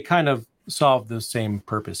because they kind of solve the same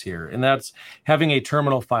purpose here, and that's having a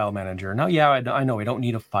terminal file manager. Now, I know we don't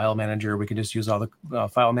need a file manager. We can just use all the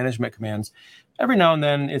file management commands. Every now and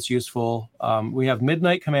then it's useful. We have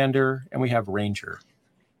Midnight Commander and we have Ranger.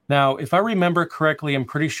 Now, if I remember correctly, I'm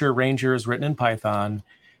pretty sure Ranger is written in Python,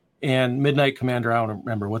 and Midnight Commander, I don't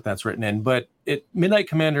remember what that's written in, but Midnight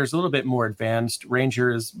Commander is a little bit more advanced.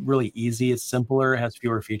 Ranger is really easy. It's simpler, it has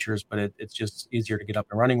fewer features, but it's just easier to get up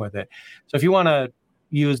and running with it. So if you want to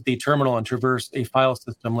use the terminal and traverse a file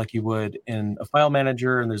system like you would in a file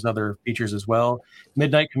manager, and there's other features as well,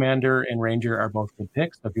 Midnight Commander and Ranger are both good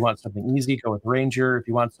picks. So if you want something easy, go with Ranger. If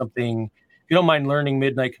you don't mind learning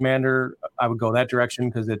Midnight Commander, I would go that direction,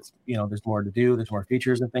 because it's, there's more to do, there's more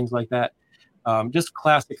features and things like that. Just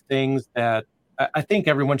classic things that I think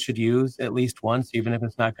everyone should use at least once, even if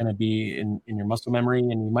it's not going to be in your muscle memory,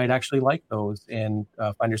 and you might actually like those and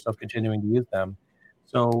find yourself continuing to use them.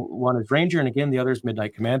 So one is Ranger, and again, the other is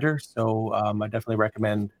Midnight Commander. So I definitely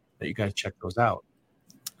recommend that you guys check those out.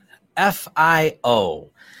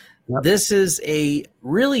 FIO. This is a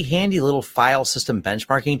really handy little file system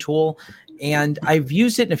benchmarking tool. And I've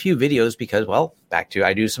used it in a few videos because, well,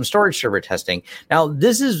 I do some storage server testing. Now,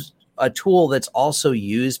 this is a tool that's also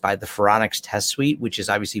used by the Phoronix test suite, which is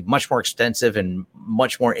obviously much more extensive and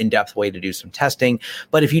much more in-depth way to do some testing.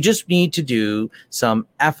 But if you just need to do some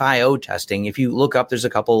FIO testing, if you look up, there's a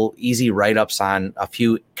couple easy write-ups on a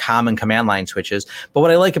few common command line switches. But what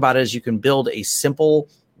I like about it is you can build a simple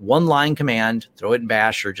one-line command, throw it in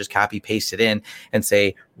Bash or just copy paste it in and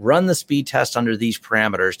say, run the speed test under these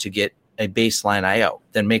parameters to get a baseline IO,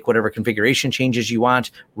 then make whatever configuration changes you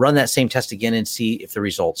want, run that same test again and see if the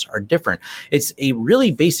results are different. It's a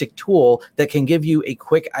really basic tool that can give you a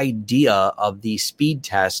quick idea of the speed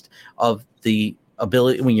test of the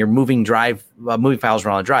ability when you're moving files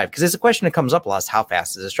around a drive. Because it's a question that comes up a lot, is how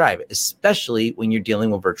fast is this drive, especially when you're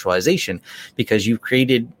dealing with virtualization, because you've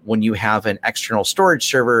created, when you have an external storage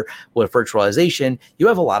server with virtualization, you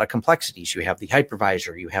have a lot of complexities. You have the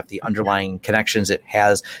hypervisor, you have the underlying connections it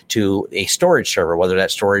has to a storage server, whether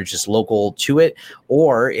that storage is local to it,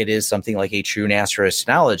 or it is something like a TrueNAS or a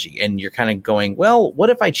Synology. And you're kind of going, well,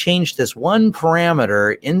 what if I change this one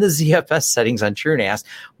parameter in the ZFS settings on TrueNAS?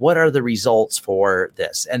 What are the results for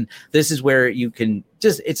this? And this is where you can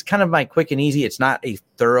it's kind of my quick and easy. It's not a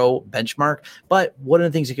thorough benchmark, but one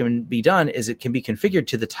of the things that can be done is it can be configured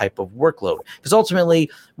to the type of workload. Because ultimately,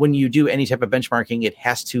 when you do any type of benchmarking, it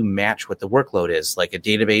has to match what the workload is, like a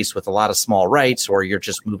database with a lot of small writes, or you're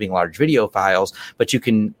just moving large video files. But you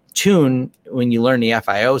can tune, when you learn the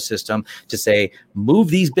FIO system, to say, move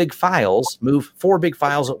these big files, move 4 big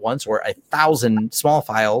files at once, or 1,000 small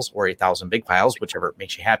files, or 1,000 big files, whichever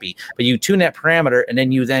makes you happy. But you tune that parameter, and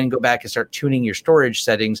then you go back and start tuning your storage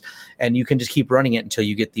settings, and you can just keep running it until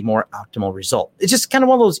you get the more optimal result. It's just kind of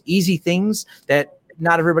one of those easy things that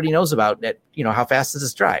not everybody knows about. That, how fast does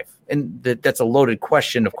this drive? And that's a loaded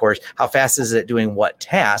question, of course. How fast is it doing what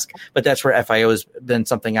task? But that's where FIO has been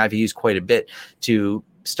something I've used quite a bit to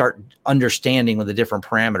start understanding with the different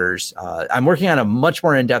parameters. I'm working on a much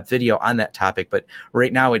more in-depth video on that topic, but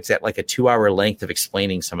right now it's at like a 2-hour length of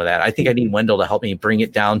explaining some of that. I think I need Wendell to help me bring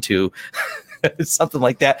it down to something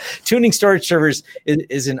like that. Tuning storage servers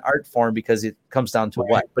is an art form because it comes down to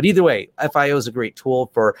what. But either way, FIO is a great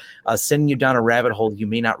tool for sending you down a rabbit hole you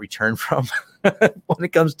may not return from when it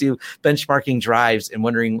comes to benchmarking drives and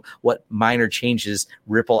wondering what minor changes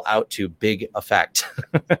ripple out to big effect.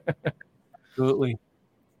 Absolutely.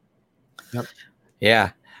 Yep.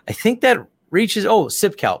 Yeah. I think that reaches,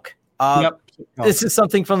 sipcalc. Yep. This is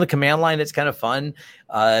something from the command line that's kind of fun.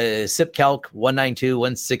 Sipcalc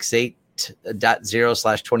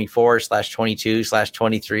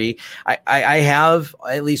 192.168.0/24/22/23. I have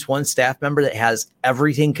at least one staff member that has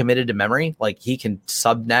everything committed to memory. Like, he can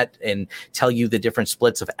subnet and tell you the different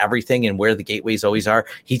splits of everything and where the gateways always are.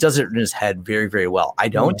 He does it in his head very, very well. I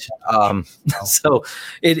don't. So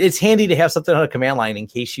it's handy to have something on a command line in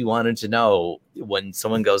case you wanted to know when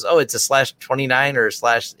someone goes, oh, it's a /29 or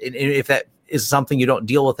if that is something you don't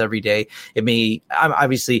deal with every day. I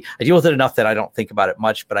deal with it enough that I don't think about it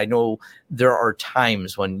much, but I know there are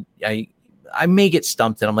times when I may get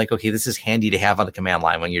stumped and I'm like, okay, this is handy to have on the command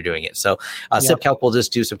line when you're doing it. So Sipcalc will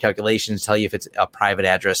just do some calculations, tell you if it's a private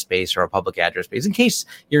address space or a public address space. In case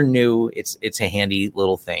you're new, it's a handy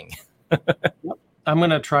little thing. I'm going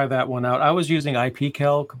to try that one out. I was using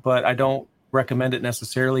ipcalc, but I don't recommend it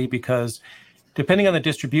necessarily because depending on the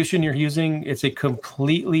distribution you're using, it's a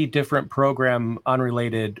completely different program,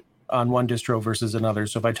 unrelated on one distro versus another.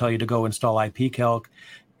 So if I tell you to go install ipcalc,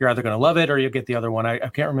 you're either going to love it or you'll get the other one. I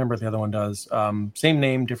can't remember what the other one does. Same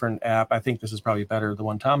name, different app. I think this is probably better, the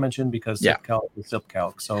one Tom mentioned, because Sipcalc is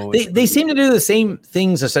Sipcalc. So they seem to do the same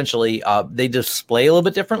things essentially. They display a little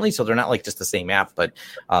bit differently, so they're not like just the same app. But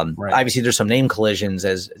obviously, there's some name collisions,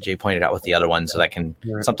 as Jay pointed out with the other one, so that can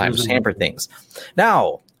sometimes hamper things.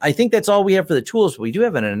 Now, I think that's all we have for the tools. But we do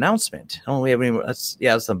have an announcement. I don't we have any.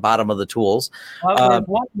 That's the bottom of the tools. There's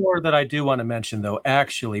one more that I do want to mention, though.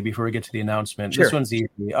 Actually, before we get to the announcement, This one's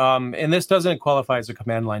easy. And this doesn't qualify as a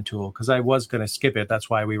command line tool because I was going to skip it. That's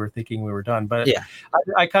why we were thinking we were done. But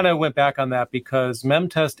I kind of went back on that because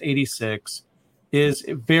memtest 86 is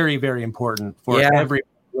very, very important for every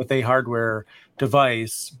with a hardware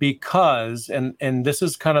device because, and this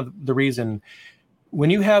is kind of the reason. When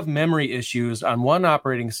you have memory issues on one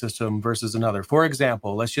operating system versus another, for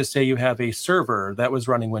example, let's just say you have a server that was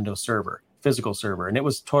running Windows Server, physical server, and it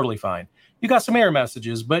was totally fine. you got some error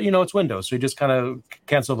messages, but it's Windows, so you just kind of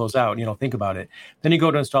cancel those out. Think about it. Then you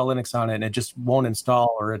go to install Linux on it, and it just won't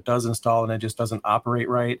install, or it does install and it just doesn't operate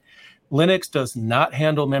right. Linux does not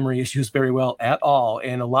handle memory issues very well at all.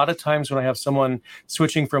 And a lot of times when I have someone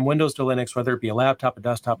switching from Windows to Linux, whether it be a laptop, a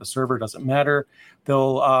desktop, a server, doesn't matter,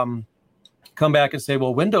 they'll come back and say,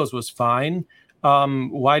 well, Windows was fine.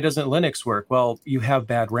 Why doesn't Linux work? Well, you have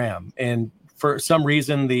bad RAM. And for some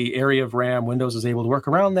reason, the area of RAM, Windows is able to work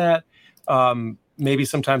around that. Maybe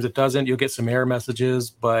sometimes it doesn't. You'll get some error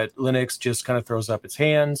messages, but Linux just kind of throws up its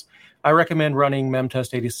hands. I recommend running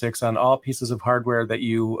Memtest 86 on all pieces of hardware that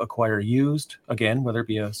you acquire used. Again, whether it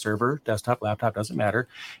be a server, desktop, laptop, doesn't matter.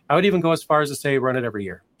 I would even go as far as to say run it every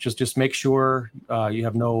year. Just make sure you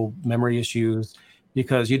have no memory issues,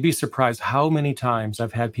 because you'd be surprised how many times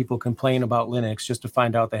I've had people complain about Linux just to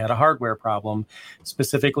find out they had a hardware problem,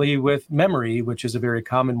 specifically with memory, which is a very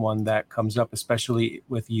common one that comes up, especially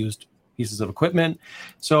with used pieces of equipment.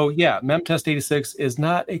 So yeah, Memtest 86 is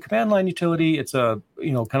not a command line utility. It's a,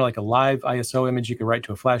 kind of like a live ISO image you can write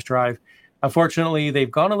to a flash drive. Unfortunately,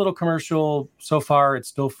 they've gone a little commercial so far. It's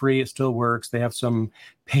still free. It still works. They have some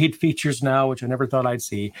paid features now, which I never thought I'd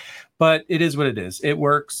see, but it is what it is. It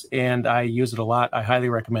works, and I use it a lot. I highly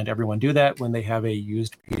recommend everyone do that when they have a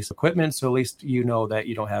used piece of equipment, so at least you know that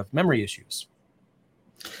you don't have memory issues.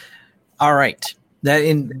 All right. That's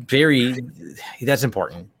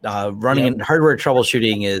important. Running in hardware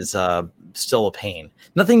troubleshooting is still a pain.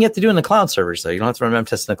 Nothing you have to do in the cloud servers, though. You don't have to run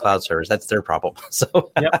Memtest in the cloud servers. That's their problem.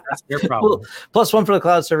 So that's their problem. +1 for the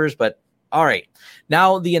cloud servers. But all right,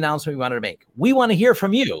 now the announcement we wanted to make. We want to hear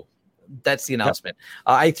from you. That's the announcement.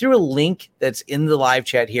 I threw a link that's in the live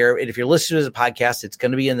chat here. And if you're listening to the podcast, it's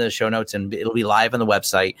going to be in the show notes and it'll be live on the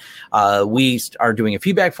website. We are doing a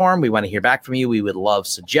feedback form. We want to hear back from you. We would love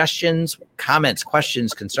suggestions, comments,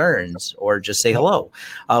 questions, concerns, or just say hello.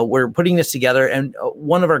 We're putting this together. And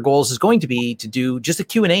one of our goals is going to be to do just a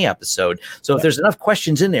Q&A episode. So if there's enough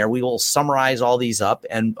questions in there, we will summarize all these up.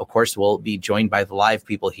 And of course, we'll be joined by the live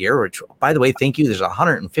people here, which, by the way, thank you. There's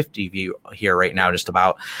 150 of you here right now, just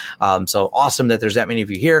about. So awesome that there's that many of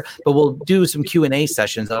you here, but we'll do some Q&A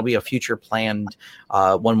sessions. That'll be a future planned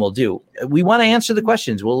one we'll do. We want to answer the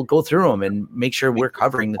questions. We'll go through them and make sure we're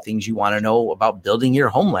covering the things you want to know about building your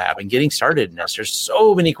home lab and getting started in this. There's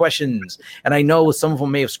so many questions. And I know some of them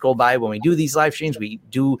may have scrolled by. When we do these live streams, we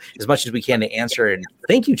do as much as we can to answer. And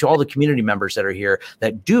thank you to all the community members that are here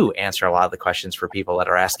that do answer a lot of the questions for people that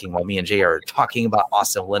are asking while me and Jay are talking about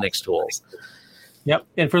awesome Linux tools. Yep.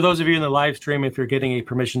 And for those of you in the live stream, if you're getting a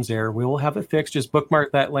permissions error, we will have it fixed. Just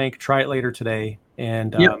bookmark that link, try it later today,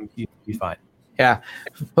 and you'll be fine. Yeah.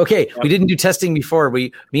 Okay. Yep. We didn't do testing before.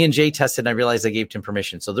 Me and Jay tested, and I realized I gave Tim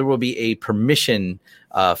permission. So there will be a permission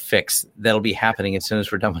fix that'll be happening as soon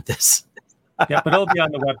as we're done with this. Yeah, but it'll be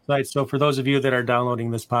on the website. So for those of you that are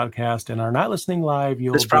downloading this podcast and are not listening live,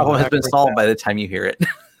 this problem has been solved by the time you hear it.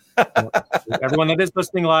 Everyone that is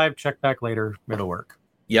listening live, check back later. It'll work.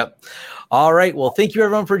 Yep. All right. Well, thank you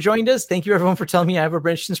everyone for joining us. Thank you everyone for telling me I have a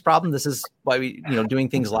permissions problem. This is why we, doing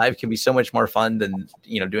things live can be so much more fun than,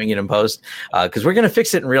 doing it in post, because we're going to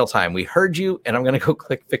fix it in real time. We heard you, and I'm going to go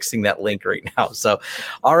click fixing that link right now. So,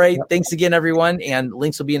 all right. Thanks again, everyone. And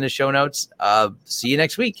links will be in the show notes. See you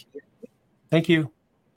next week. Thank you.